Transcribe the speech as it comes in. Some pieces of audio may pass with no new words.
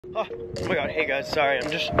Oh my god, hey guys, sorry, I'm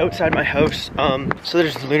just outside my house. So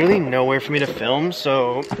there's literally nowhere for me to film,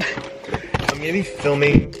 so I'm gonna be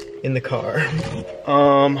filming in the car.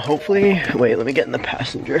 Hopefully, wait, let me get in the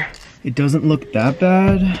passenger. It doesn't look that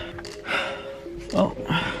bad. Oh,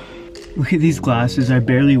 look at these glasses, I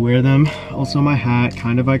barely wear them. Also my hat,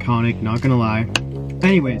 kind of iconic, not gonna lie.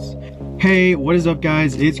 Anyways, hey, what is up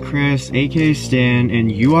guys? It's Chris, aka Stan,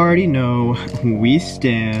 and you already know, we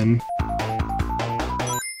stan.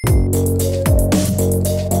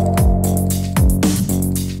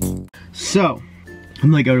 So, I'm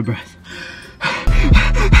like out of breath.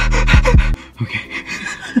 Okay.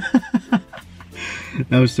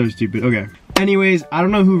 That was so stupid, okay. Anyways, I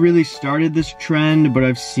don't know who really started this trend, but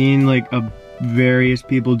I've seen like various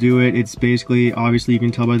people do it. It's basically, obviously you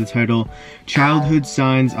can tell by the title, childhood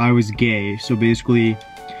signs I was gay. So basically,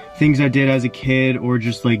 things I did as a kid or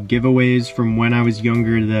just like giveaways from when I was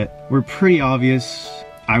younger that were pretty obvious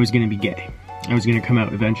I was gonna be gay. I was gonna come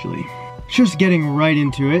out eventually. Just getting right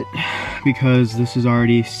into it, because this is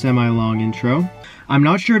already semi-long intro. I'm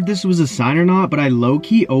not sure if this was a sign or not, but I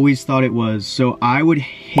low-key always thought it was. So I would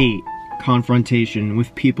hate confrontation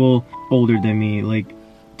with people older than me, like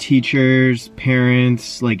teachers,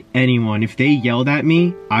 parents, like anyone. If they yelled at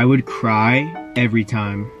me, I would cry every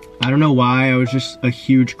time. I don't know why, I was just a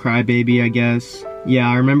huge crybaby, I guess. Yeah,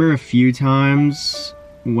 I remember a few times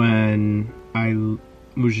when I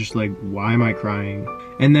was just like, why am I crying?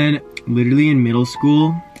 And then literally in middle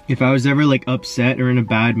school, if I was ever like upset or in a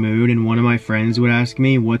bad mood and one of my friends would ask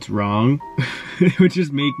me what's wrong, it would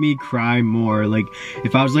just make me cry more. Like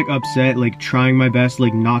if I was like upset, like trying my best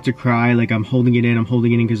like not to cry, like I'm holding it in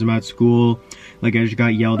because I'm at school, like I just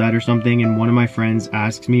got yelled at or something, and one of my friends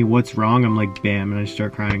asks me what's wrong, I'm like bam, and I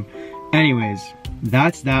start crying. Anyways,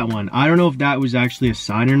 that's that one. I don't know if that was actually a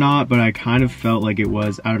sign or not, but I kind of felt like it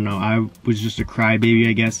was. I don't know, I was just a crybaby,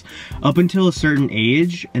 I guess, up until a certain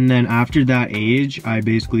age, and then after that age, I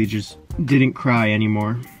basically just didn't cry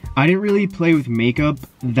anymore. I didn't really play with makeup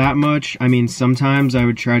that much. I mean, sometimes I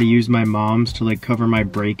would try to use my mom's to like cover my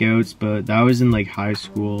breakouts, but that was in like high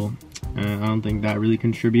school. I don't think that really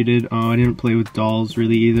contributed. I didn't play with dolls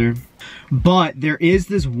really either. But there is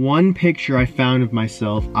this one picture I found of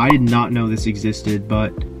myself. I did not know this existed,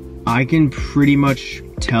 but I can pretty much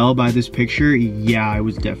tell by this picture, yeah, I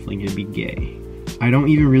was definitely gonna be gay. I don't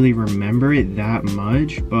even really remember it that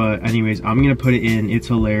much, but anyways, I'm gonna put it in. It's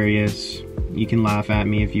hilarious. You can laugh at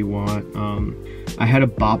me if you want. I had a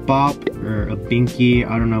bop bop or a binky,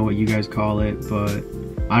 I don't know what you guys call it, but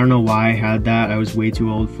I don't know why I had that. I was way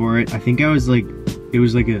too old for it. I think I was like, it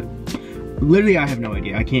was like a, literally I have no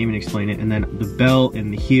idea. I can't even explain it. And then the belt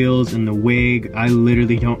and the heels and the wig, I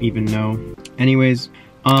literally don't even know. Anyways,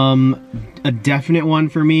 a definite one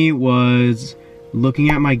for me was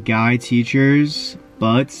looking at my guy teachers'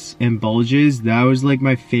 butts and bulges. That was like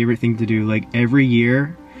my favorite thing to do. Like every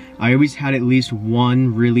year, I always had at least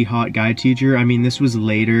one really hot guy teacher. I mean, this was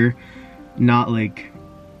later, not like,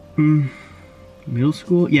 middle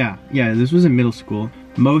school? Yeah, this was in middle school.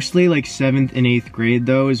 Mostly like 7th and 8th grade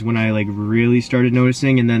though is when I like really started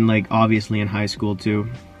noticing, and then like obviously in high school too.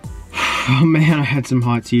 Oh man, I had some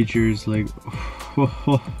hot teachers, like,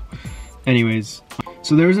 anyways.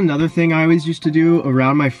 So there was another thing I always used to do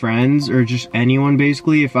around my friends or just anyone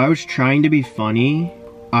basically. If I was trying to be funny,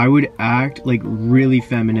 I would act like really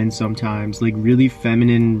feminine sometimes, like really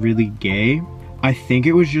feminine, really gay. I think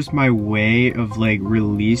it was just my way of like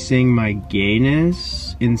releasing my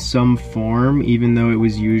gayness in some form, even though it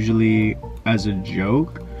was usually as a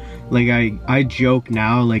joke. Like I joke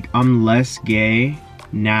now, like I'm less gay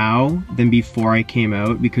now than before I came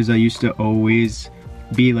out, because I used to always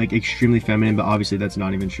be like extremely feminine, but obviously that's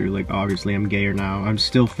not even true. Like obviously I'm gayer now. I'm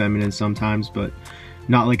still feminine sometimes, but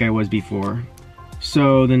not like I was before.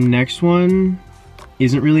 So the next one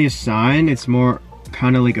isn't really a sign, it's more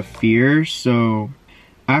kind of like a fear. So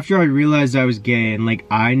after I realized I was gay and like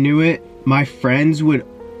I knew it, my friends would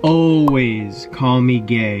always call me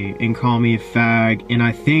gay and call me a fag, and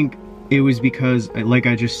I think it was because, like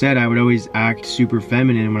I just said, I would always act super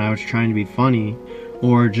feminine when I was trying to be funny,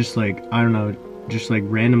 or just like, I don't know, just like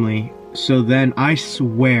randomly. So then I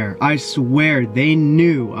swear they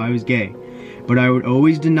knew I was gay, but I would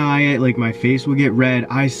always deny it. Like my face would get red.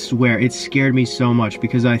 I swear it scared me so much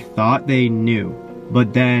because I thought they knew.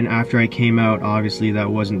 But then after I came out, obviously that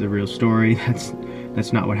wasn't the real story.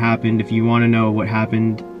 That's not what happened. If you want to know what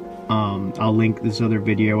happened, I'll link this other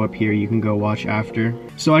video up here. You can go watch after.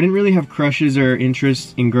 So I didn't really have crushes or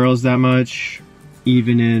interests in girls that much,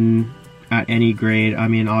 even at any grade. I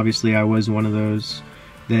mean, obviously I was one of those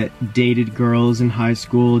that dated girls in high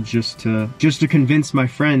school just to convince my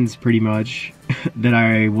friends, pretty much. that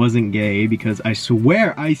I wasn't gay, because I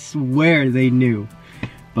swear they knew,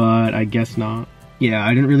 but I guess not. Yeah,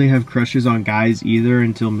 I didn't really have crushes on guys either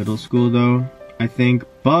until middle school though, I think,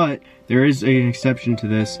 but there is an exception to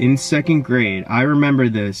this. In 2nd grade, I remember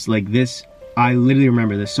this, like this, I literally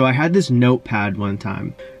remember this. So I had this notepad one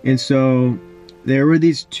time, and so there were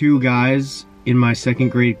these 2 guys in my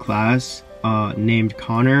 2nd grade class named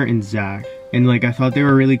Connor and Zach, and like I thought they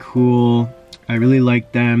were really cool. I really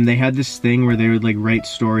liked them. They had this thing where they would like write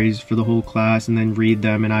stories for the whole class and then read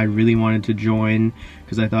them, and I really wanted to join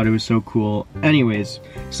because I thought it was so cool. Anyways,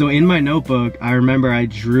 so in my notebook, I remember I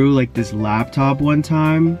drew like this laptop one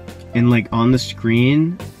time, and like on the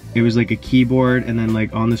screen, it was like a keyboard, and then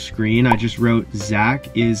like on the screen, I just wrote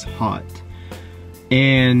Zach is hot.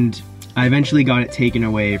 And I eventually got it taken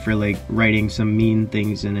away for like writing some mean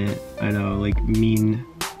things in it. I know, like mean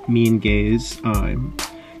gays.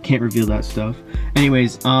 Can't reveal that stuff.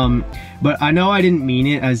 Anyways, but I know I didn't mean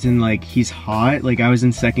it as in like he's hot. Like I was in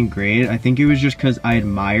 2nd grade. I think it was just because I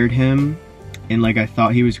admired him, and like I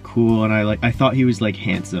thought he was cool, and I thought he was like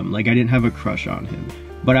handsome. Like I didn't have a crush on him.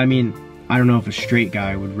 But I mean, I don't know if a straight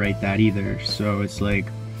guy would write that either. So it's like,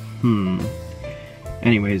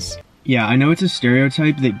 Anyways, yeah, I know it's a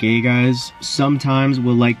stereotype that gay guys sometimes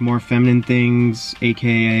will like more feminine things,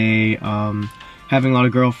 aka having a lot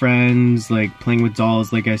of girlfriends, like playing with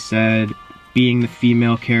dolls, like I said, being the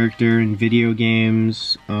female character in video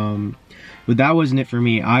games, but that wasn't it for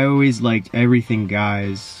me. I always liked everything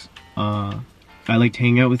guys. I liked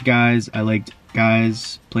hanging out with guys, I liked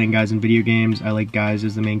guys, playing guys in video games, I liked guys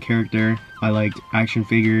as the main character, I liked action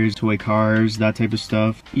figures, toy cars, that type of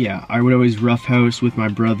stuff. Yeah, I would always roughhouse with my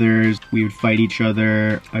brothers, we would fight each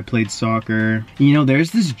other, I played soccer. You know,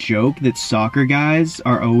 there's this joke that soccer guys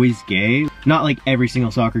are always gay. Not like every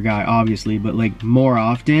single soccer guy, obviously, but like more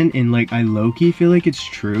often, and like I low-key feel like it's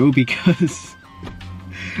true because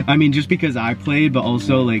I mean, just because I played, but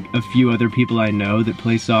also like a few other people I know that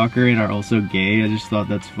play soccer and are also gay. I just thought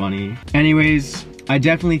that's funny. Anyways, I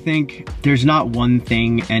definitely think there's not one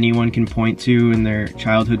thing anyone can point to in their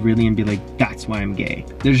childhood really and be like, that's why I'm gay.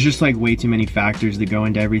 There's just like way too many factors that go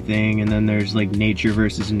into everything, and then there's like nature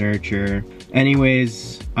versus nurture.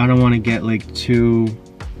 Anyways, I don't want to get like too,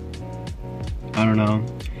 I don't know,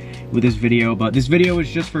 with this video, but this video was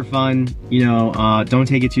just for fun, you know. Don't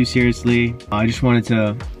take it too seriously. I just wanted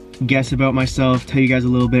to guess about myself, tell you guys a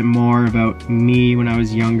little bit more about me when I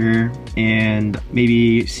was younger, and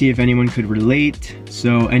maybe see if anyone could relate.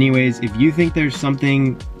 So anyways, if you think there's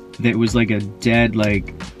something that was like a dead,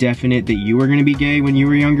 like definite that you were gonna be gay when you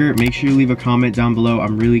were younger, make sure you leave a comment down below.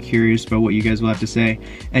 I'm really curious about what you guys will have to say.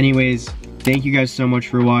 Anyways, thank you guys so much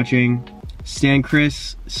for watching.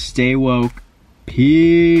 StanChris, stay woke.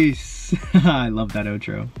 Peace. I love that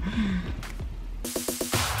outro.